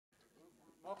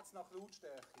Macht es nach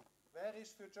Lautstärke. Wer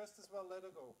ist für Just As Well Let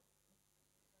Her Go?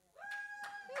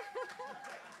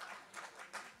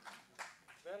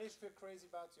 Wer ist für Crazy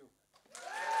About You?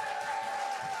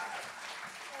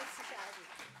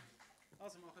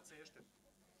 Also machen wir das erste.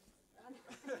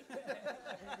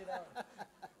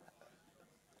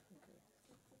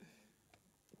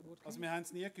 Also wir haben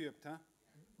es nie geübt, hä?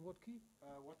 What key?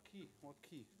 What key? What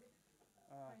key?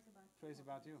 Crazy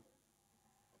About You.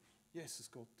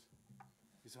 Jesus Gott.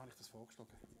 Wieso habe ich das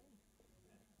vorgeschlagen?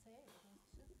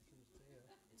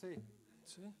 C.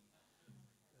 C? I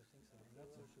think so. I'm not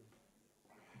so sure.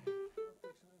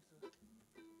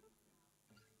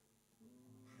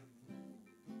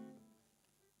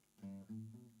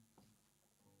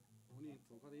 Ohne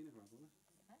Intro, gerade rein, glaube ich,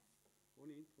 oder?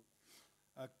 Ohne Intro.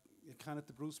 Ihr kennt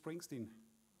den Bruce Springsteen.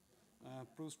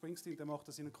 Bruce Springsteen, der macht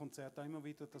das in einem Konzert auch immer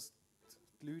wieder, dass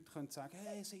die Leute können sagen,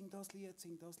 hey, sing das Lied,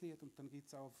 sing das Lied. Und dann gibt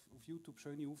es auch auf YouTube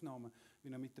schöne Aufnahmen,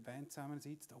 wie er mit der Band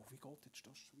zusammensitzt. Oh, wie geht jetzt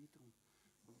das schon wieder? Und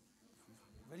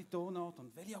welche Tonart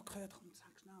und welche Akkorde, komm,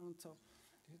 sag schnell und so.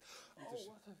 Und Oh,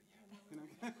 what a...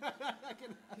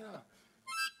 genau. Yeah.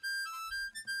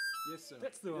 Yes, sir.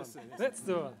 That's the one. Yes, sir. Yes, That's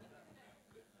the one.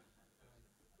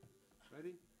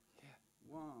 Ready? Yeah.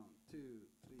 1, 2,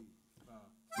 3,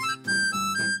 4.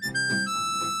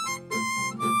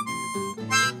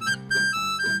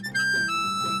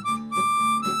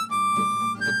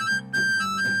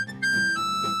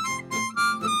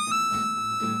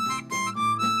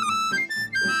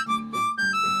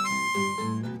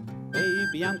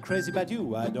 Baby, I'm crazy about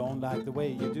you, I don't like the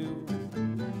way you do.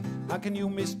 How can you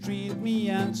mistreat me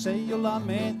and say you love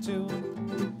me too?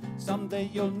 Someday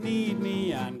you'll need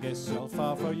me and guess I'll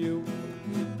fall for you.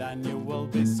 Then you will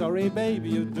be sorry, baby,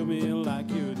 you do me like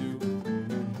you do.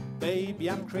 Baby,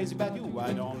 I'm crazy about you,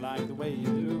 I don't like the way you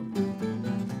do.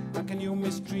 How can you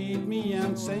mistreat me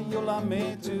and say you love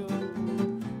me too?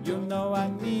 You know I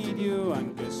need you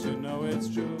and guess you know it's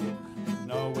true.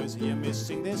 And always hear me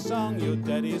sing this song, your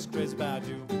daddy's crazy about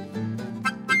you.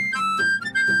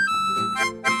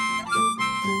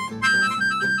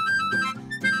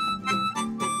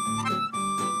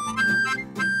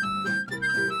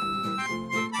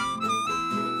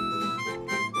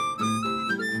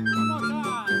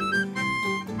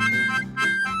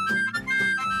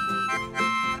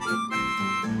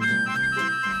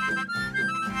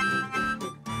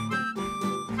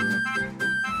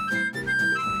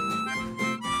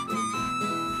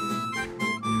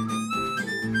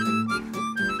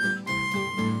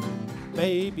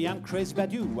 Baby, I'm crazy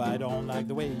about you, I don't like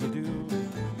the way you do.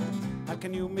 How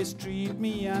can you mistreat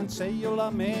me and say you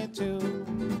love me too?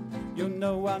 You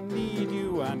know I need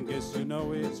you and guess you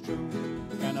know it's true.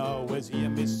 Can always hear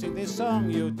me sing this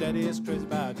song, your daddy is crazy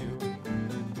about you.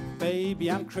 Baby,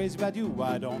 I'm crazy about you,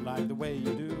 I don't like the way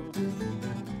you do.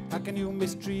 How can you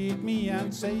mistreat me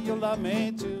and say you love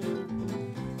me too?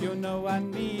 You know I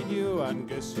need you and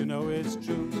guess you know it's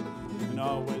true. And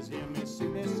always hear me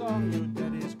sing this song, your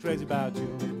daddy is crazy about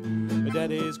you. Your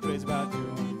daddy is crazy about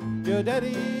you. Your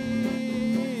daddy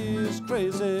is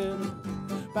crazy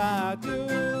about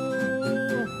you.